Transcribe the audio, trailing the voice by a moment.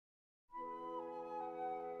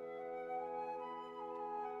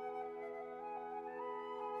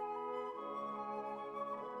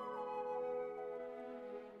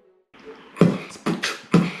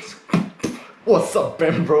What's up,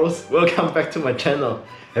 band bros? Welcome back to my channel.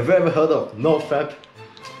 Have you ever heard of NoFap?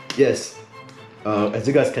 Yes. As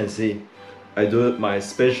you guys can see, I do my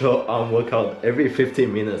special arm workout every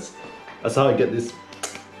 15 minutes. That's how I get these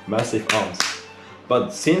massive arms.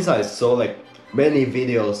 But since I saw like many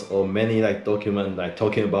videos or many like documents like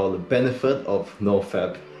talking about the benefit of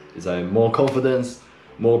NoFap, is like more confidence,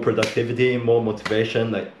 more productivity, more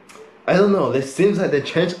motivation. Like I don't know, it seems like they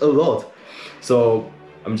changed a lot. So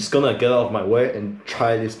I'm just gonna get out of my way and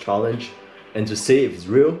try this challenge and to see if it's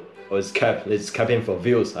real or it's capping for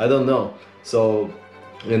views. I don't know. So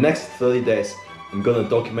in the next 30 days, I'm gonna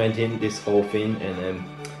documenting this whole thing and then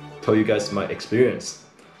tell you guys my experience.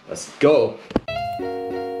 Let's go!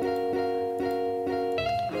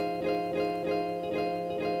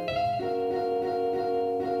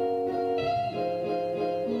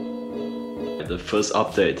 The first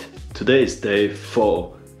update. Today is day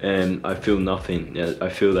 4 and I feel nothing. Yeah, I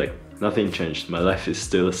feel like nothing changed. My life is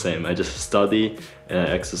still the same. I just study and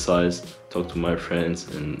I exercise, talk to my friends,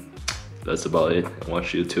 and that's about it. I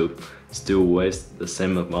watch YouTube. Still waste the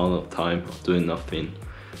same amount of time of doing nothing.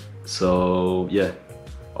 So yeah,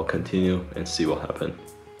 I'll continue and see what happens.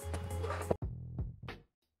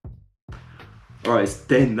 Alright, it's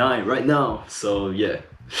day 9 right now. So yeah,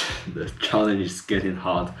 the challenge is getting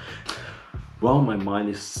hard. While my mind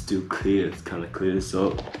is still clear, it's kind of clear,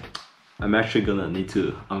 so I'm actually gonna need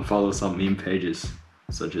to unfollow some meme pages,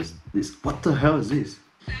 such as this. What the hell is this?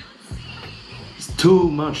 It's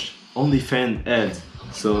too much OnlyFans ads,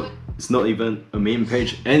 so it's not even a meme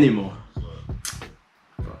page anymore.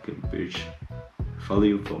 Fucking bitch. Follow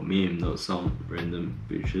you for meme, not some random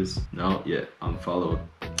bitches. Now, yeah, unfollowed.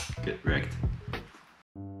 Get wrecked.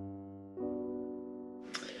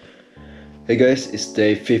 Hey guys, it's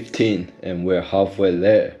day 15 and we're halfway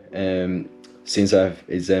there. And since I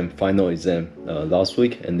have final exam last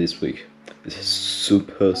week and this week, it's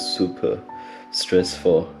super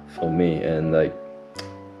stressful for me and like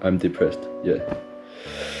I'm depressed. Yeah.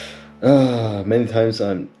 Many times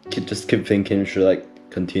I just keep thinking, should I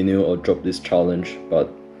continue or drop this challenge? But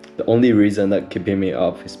the only reason that keeping me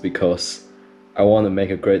up is because I want to make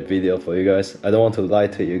a great video for you guys. I don't want to lie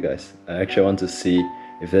to you guys. I actually want to see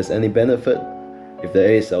if there's any benefit. If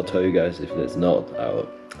there is, I'll tell you guys. If there's not, I'll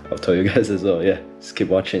tell you guys as well. Yeah, just keep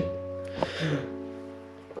watching.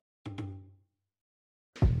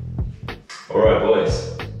 Alright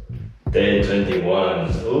boys, day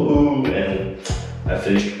 21. Ooh, and I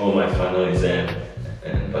finished all my final exam.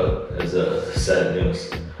 But as a sad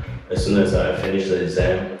news, as soon as I finish the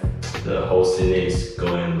exam, the whole city is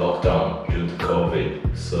going lockdown due to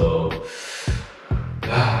COVID. So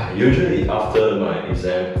usually after my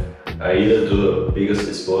exam, I either do a biggest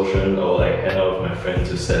explosion or like hang out with my friend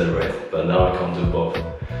to celebrate, but now I can't do both.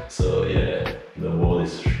 So yeah, the world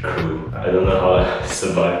is cruel. I don't know how I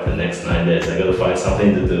survive the next 9 days. I gotta find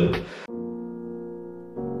something to do.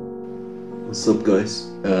 What's up guys?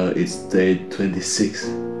 It's day 26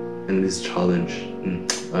 and this challenge,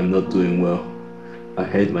 I'm not doing well. I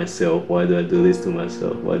hate myself. Why do I do this to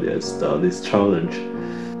myself? Why did I start this challenge?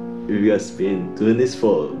 If you guys been doing this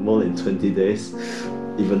for more than 20 days,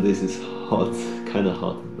 even this is hot, kinda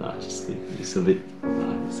hot. Nah, just kidding. It's a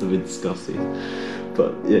bit disgusting.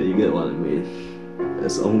 But yeah, you get what I mean.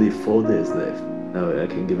 There's only 4 days left. Now I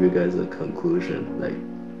can give you guys a conclusion, like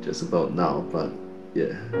just about now. But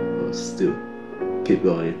yeah, I'll still keep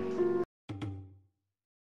going.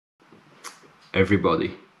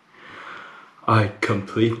 Everybody, I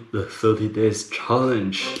complete the 30 days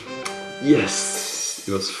challenge. Yes!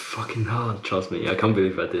 It was fucking hard, trust me. I can't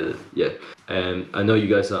believe I did it. Yeah. And I know you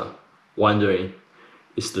guys are wondering,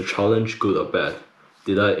 is the challenge good or bad?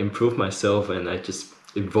 Did I improve myself and I just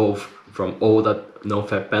evolve from all that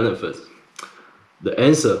NoFap benefits? The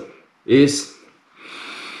answer is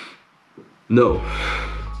no.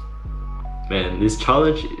 Man, this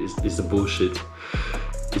challenge is a bullshit.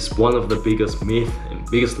 It's one of the biggest myth and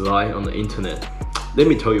biggest lie on the internet. Let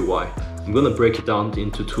me tell you why. I'm gonna break it down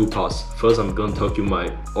into 2 parts. First, I'm gonna tell you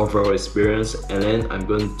my overall experience, and then I'm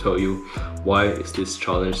gonna tell you why is this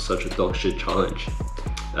challenge such a dogshit challenge.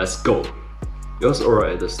 Let's go. It was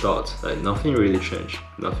alright at the start, like nothing really changed,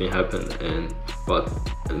 nothing happened, but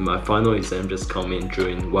my final exam just come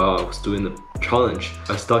in while I was doing the challenge.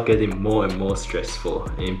 I start getting more and more stressful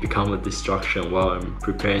and it become a distraction while I'm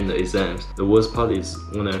preparing the exams. The worst part is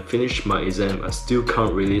when I finish my exam, I still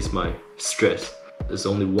can't release my stress. There's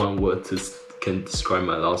only one word can describe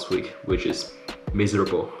my last week, which is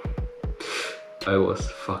miserable. I was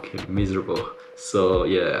fucking miserable. So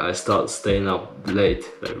yeah, I start staying up late,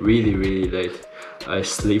 like really late. I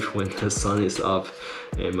sleep when the sun is up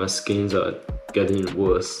and my skins are getting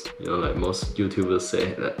worse. You know, like most YouTubers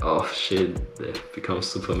say that, oh shit, they become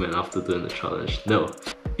Superman after doing the challenge. No,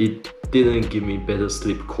 it didn't give me better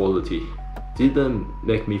sleep quality. Didn't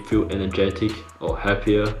make me feel energetic or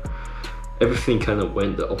happier. Everything kind of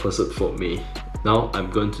went the opposite for me. Now I'm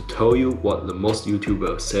going to tell you what the most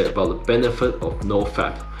YouTubers say about the benefit of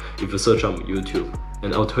NoFap if you search on YouTube,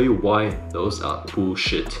 and I'll tell you why those are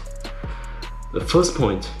bullshit. The first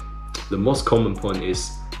point, the most common point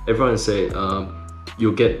is everyone say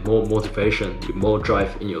you get more motivation, more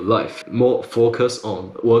drive in your life, more focus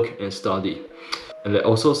on work and study. And they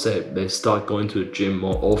also say they start going to the gym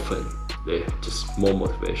more often, they just more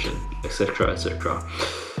motivation, etc, etc.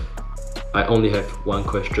 I only have one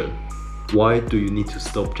question. Why do you need to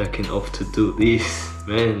stop jacking off to do this?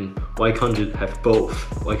 Man, why can't you have both?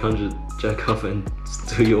 Why can't you jack off and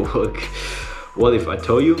do your work? What if I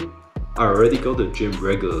tell you I already go to the gym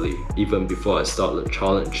regularly even before I start the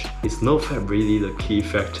challenge? Is NoFap really the key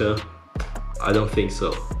factor? I don't think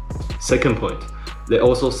so. Second point, they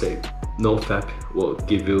also say NoFap will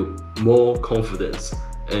give you more confidence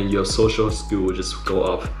and your social skill will just go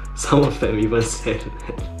up. Some of them even said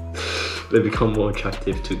that they become more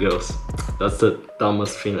attractive to girls. That's the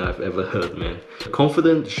dumbest thing I've ever heard, man.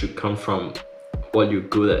 Confidence should come from what you're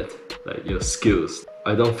good at, like your skills.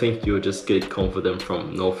 I don't think you'll just get confident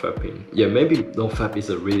from NoFapping. Yeah, maybe NoFap is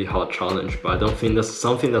a really hard challenge, but I don't think that's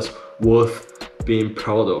something that's worth being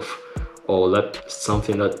proud of, or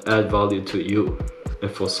something that add value to you. And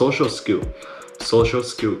for social skill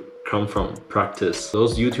come from practice.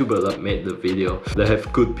 Those YouTubers that made the video, they have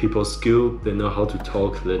good people skill, they know how to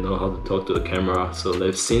talk, they know how to talk to the camera, so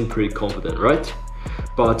they've seemed pretty confident, right?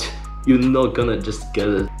 But you're not gonna just get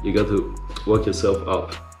it. You got to work yourself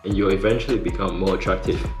up and you'll eventually become more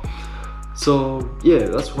attractive. So yeah,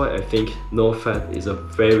 that's why I think NoFap is a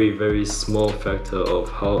very small factor of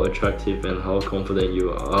how attractive and how confident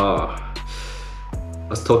you are.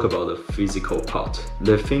 Let's talk about the physical part.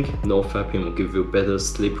 They think NoFapping will give you better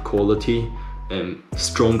sleep quality and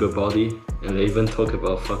stronger body, and they even talk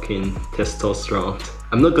about fucking testosterone.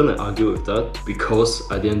 I'm not gonna argue with that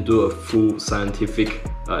because I didn't do a full scientific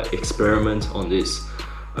experiment on this.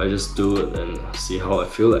 I just do it and see how I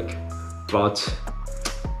feel like. But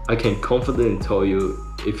I can confidently tell you,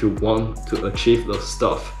 if you want to achieve those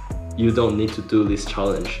stuff, you don't need to do this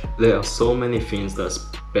challenge. There are so many things that's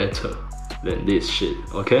better than this shit,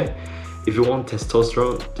 okay? If you want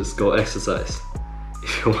testosterone, just go exercise.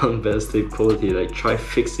 If you want better sleep quality, like try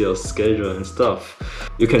fix your schedule and stuff.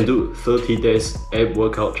 You can do 30 days ab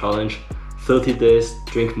workout challenge, 30 days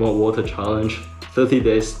drink more water challenge, 30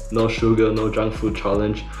 days no sugar, no junk food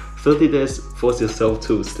challenge, 30 days force yourself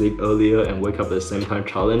to sleep earlier and wake up at the same time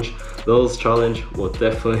challenge. Those challenge will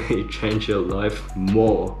definitely change your life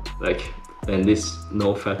more, like, than this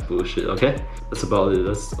NoFap bullshit, okay? That's about it.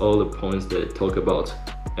 That's all the points they talk about.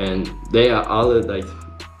 And there are other like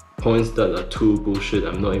points that are too bullshit.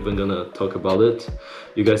 I'm not even gonna talk about it.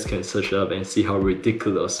 You guys can search it up and see how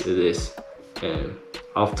ridiculous it is. And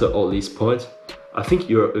after all these points, I think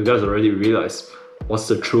you guys already realize what's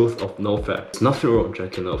the truth of NoFap. There's nothing wrong with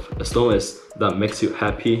jacking off as long as that makes you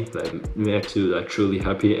happy, like makes you like truly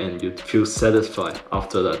happy and you feel satisfied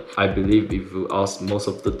after that. I believe if you ask most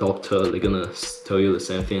of the doctor, they're gonna tell you the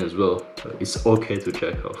same thing as well. It's okay to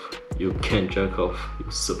jack off. You can jack off.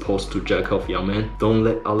 You're supposed to jack off, young man. Don't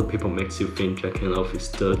let other people make you think jacking off is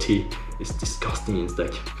dirty, it's disgusting, it's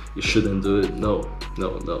like you shouldn't do it. No.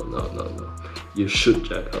 You should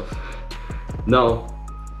jack off. Now,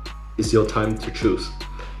 it's your time to choose.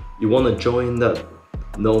 You want to join that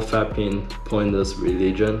NoFapping pointless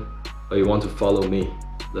religion, or you want to follow me,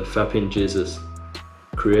 the fapping Jesus,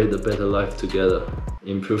 create a better life together,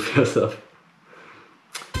 improve yourself.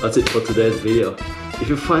 That's it for today's video. If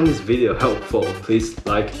you find this video helpful, please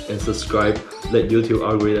like and subscribe. Let YouTube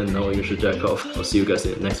algorithm know you should jack off. I'll see you guys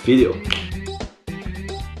in the next video.